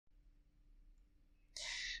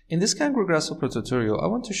In this Kangaroo Grasshopper tutorial, I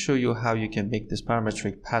want to show you how you can make this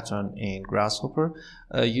parametric pattern in Grasshopper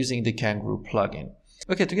using the Kangaroo plugin.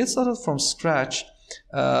 Okay, to get started from scratch,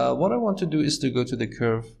 what I want to do is to go to the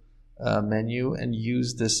curve menu and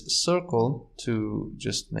use this circle to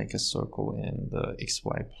just make a circle in the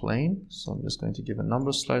XY plane. So I'm just going to give a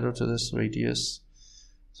number slider to this radius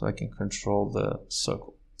so I can control the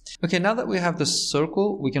circle. Okay, now that we have the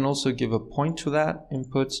circle, we can also give a point to that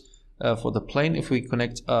input. For the plane, if we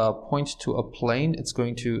connect a point to a plane, it's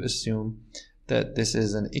going to assume that this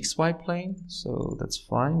is an XY plane, so that's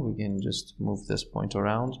fine. We can just move this point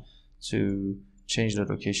around to change the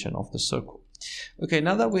location of the circle. Okay,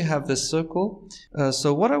 now that we have this circle,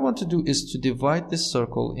 so what I want to do is to divide this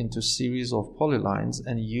circle into a series of polylines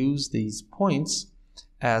and use these points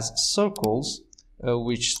as circles,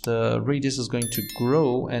 which the radius is going to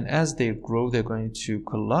grow, and as they grow, they're going to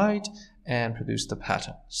collide and produce the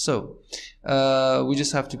pattern. So we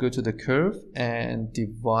just have to go to the curve and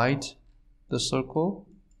divide the circle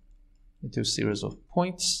into a series of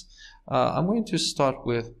points. I'm going to start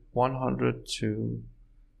with 100 to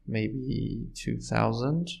maybe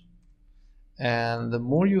 2000, and the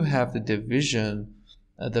more you have the division,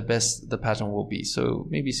 the best the pattern will be. So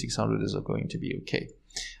maybe 600 is going to be okay.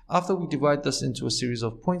 After we divide this into a series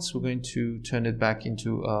of points, we're going to turn it back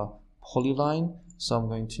into a polyline. So I'm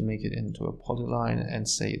going to make it into a polyline and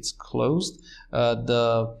say it's closed.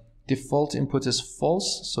 The default input is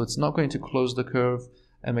false, so it's not going to close the curve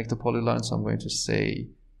and make the polyline. So I'm going to say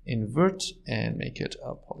invert and make it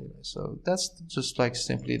a polyline. So that's just like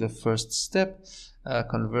simply the first step,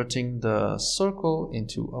 converting the circle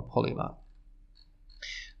into a polyline.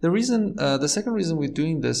 The second reason we're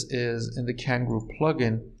doing this is in the Kangaroo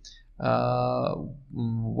plugin.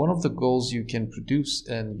 One of the goals you can produce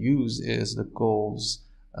and use is the goals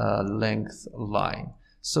length line.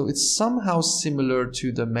 So it's somehow similar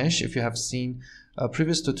to the mesh. If you have seen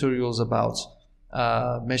previous tutorials about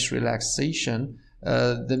mesh relaxation,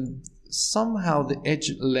 then somehow the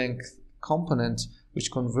edge length component, which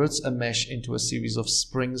converts a mesh into a series of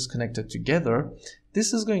springs connected together,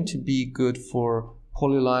 this is going to be good for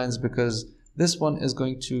polylines because this one is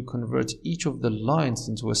going to convert each of the lines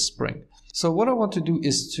into a spring. So what I want to do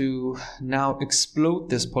is to now explode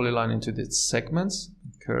this polyline into its segments,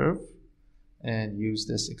 curve, and use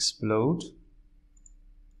this explode.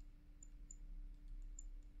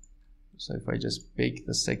 So if I just bake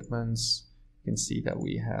the segments, you can see that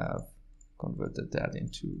we have converted that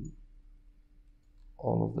into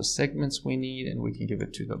all of the segments we need, and we can give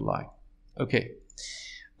it to the line. Okay.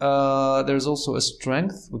 There's also a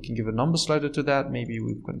strength. We can give a number slider to that. Maybe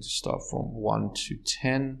we're going to start from 1 to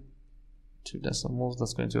 10, 2 decimals.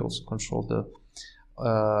 That's going to also control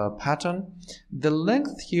the pattern. The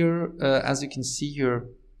length here, as you can see here,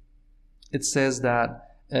 it says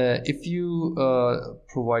that if you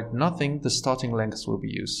provide nothing, the starting length will be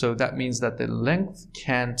used. So that means that the length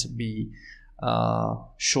can't be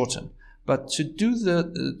shortened. But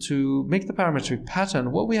to make the parametric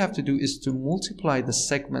pattern, what we have to do is to multiply the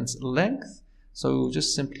segment's length. So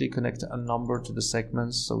just simply connect a number to the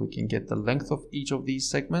segments so we can get the length of each of these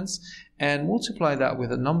segments and multiply that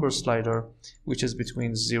with a number slider, which is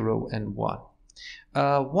between 0 and 1.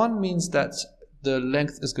 1 means that the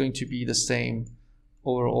length is going to be the same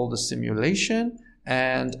over all the simulation,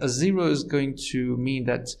 and a 0 is going to mean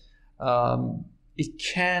that it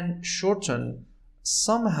can shorten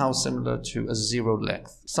somehow similar to a 0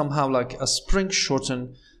 length, somehow like a spring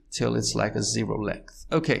shorten till it's like a 0 length.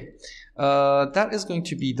 Okay, that is going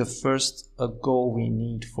to be the first goal we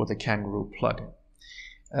need for the Kangaroo plugin.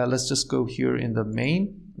 Let's just go here in the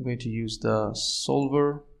main. I'm going to use the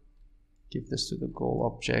solver, give this to the goal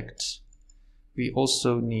object. We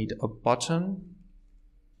also need a button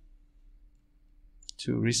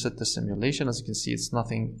to reset the simulation. As you can see, it's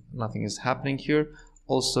nothing is happening here.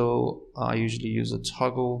 Also, I usually use a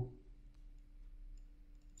toggle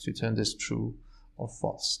to turn this true or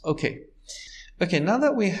false. Okay, now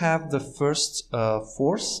that we have the first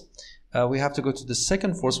force, we have to go to the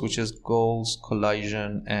second force, which is goals,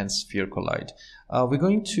 collision, and sphere collide. We're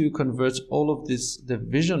going to convert all of these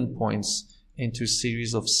division points into a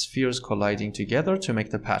series of spheres colliding together to make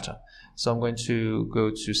the pattern. So I'm going to go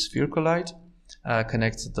to sphere collide,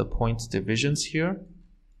 connect the point divisions here.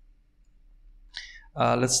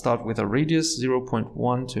 Let's start with a radius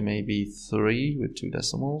 0.1 to maybe 3 with 2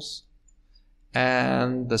 decimals.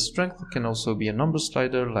 And the strength can also be a number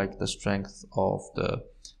slider like the strength of the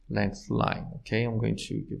length line. Okay, I'm going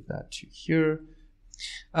to give that to here.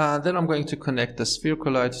 Then I'm going to connect the sphere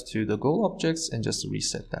collide to the goal objects and just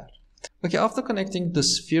reset that. Okay, after connecting the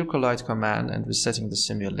sphere collide command and resetting the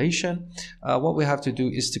simulation, what we have to do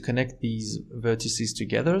is to connect these vertices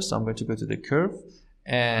together. So I'm going to go to the curve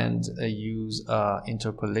and use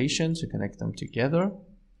interpolation to connect them together.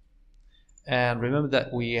 And remember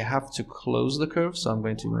that we have to close the curve, so I'm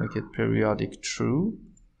going to make it periodic true.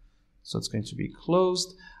 So it's going to be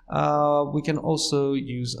closed. We can also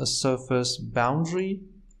use a surface boundary.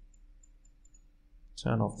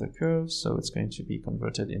 Turn off the curve, so it's going to be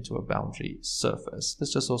converted into a boundary surface.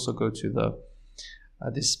 Let's just also go to the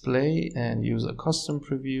display and use a custom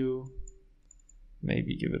preview.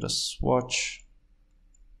 Maybe give it a swatch.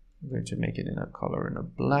 I'm going to make it in a color in a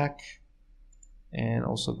black. And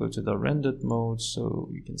also go to the rendered mode so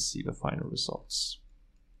you can see the final results.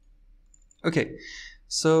 Okay,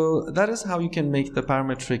 so that is how you can make the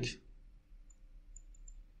parametric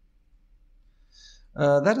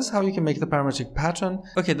pattern.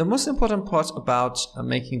 Okay, the most important part about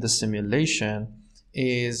making the simulation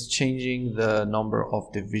is changing the number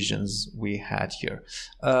of divisions we had here.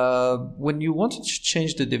 When you want to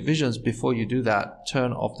change the divisions, before you do that,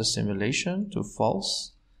 turn off the simulation to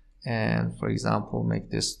false. And for example,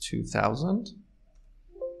 make this 2000.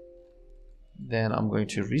 Then I'm going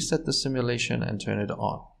to reset the simulation and turn it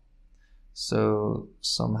on. So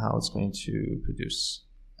somehow it's going to produce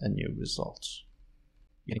a new result.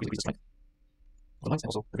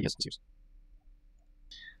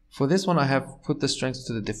 For this one, I have put the strength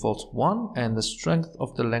to the default 1 and the strength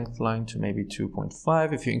of the length line to maybe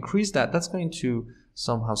 2.5. If you increase that, that's going to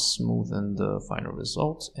somehow smoothen the final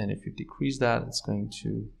result. And if you decrease that, it's going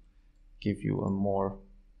to give you a more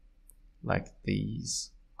like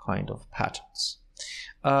these kind of patterns.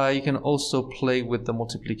 You can also play with the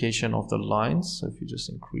multiplication of the lines. So if you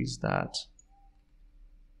just increase that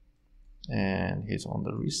and hit on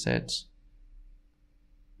the reset,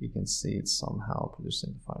 you can see it's somehow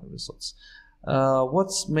producing the final results.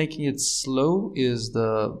 What's making it slow is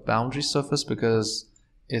the boundary surface, because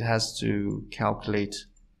it has to calculate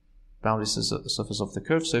boundary surface of the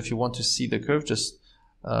curve. So if you want to see the curve, just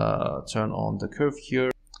turn on the curve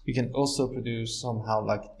here. You can also produce somehow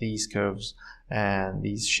like these curves and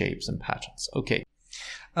these shapes and patterns. Okay.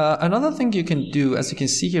 Another thing you can do, as you can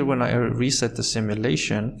see here when I reset the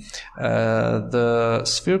simulation, the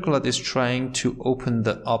spherical is trying to open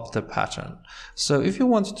up the pattern. So if you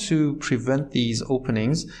want to prevent these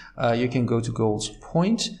openings, you can go to Gold's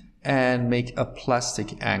point and make a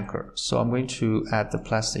plastic anchor. So I'm going to add the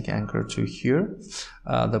plastic anchor to here.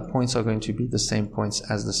 The points are going to be the same points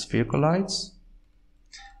as the spherical.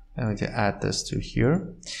 I'm going to add this to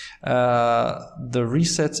here. The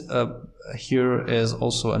reset here is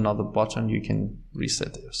also another button. You can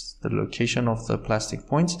reset this, the location of the plastic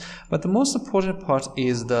points. But the most important part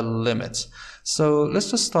is the limit. So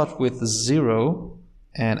let's just start with 0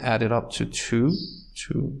 and add it up to 2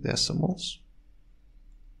 decimals.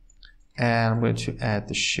 And I'm going to add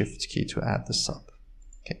the shift key to add this up.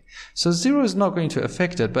 Okay, so 0 is not going to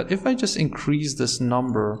affect it, but if I just increase this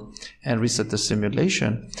number and reset the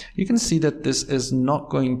simulation, you can see that this is not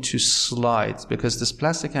going to slide, because this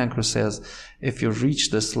plastic anchor says if you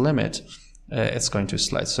reach this limit, it's going to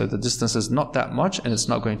slide. So the distance is not that much and it's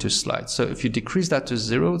not going to slide. So if you decrease that to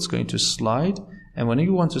 0, it's going to slide. And when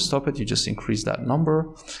you want to stop it, you just increase that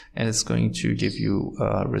number and it's going to give you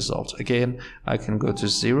a result. Again, I can go to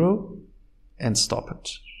 0 and stop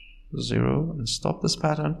it. 0 and stop this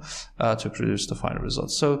pattern to produce the final result.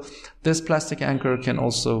 So this plastic anchor can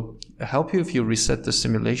also help you if you reset the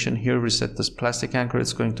simulation here, reset this plastic anchor.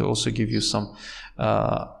 It's going to also give you some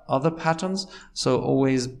other patterns. So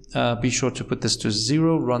always be sure to put this to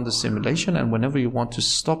 0, run the simulation, and whenever you want to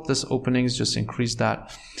stop this openings, just increase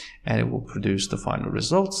that and it will produce the final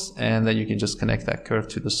results. And then you can just connect that curve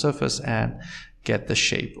to the surface and get the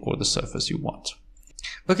shape or the surface you want.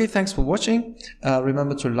 Okay, thanks for watching.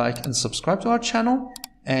 Remember to like and subscribe to our channel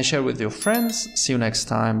and share with your friends. See you next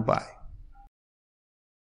time. Bye.